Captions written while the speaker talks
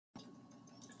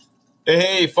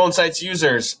Hey, PhoneSites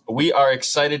users, we are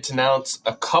excited to announce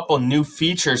a couple new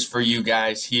features for you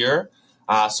guys here.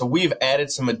 So we've added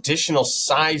some additional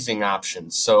sizing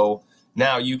options. So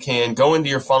now you can go into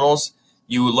your funnels,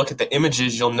 you look at the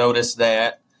images, you'll notice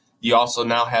that you also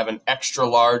now have an extra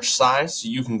large size, so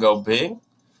you can go big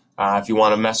if you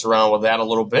want to mess around with that a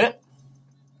little bit.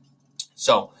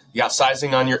 So you got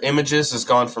sizing on your images has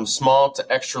gone from small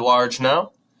to extra large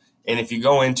now. And if you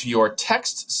go into your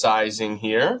text sizing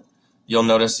here, you'll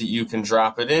notice that you can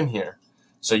drop it in here.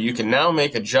 So you can now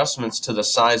make adjustments to the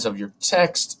size of your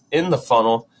text in the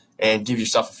funnel and give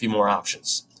yourself a few more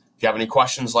options. If you have any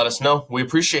questions, let us know. We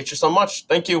appreciate you so much.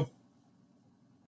 Thank you.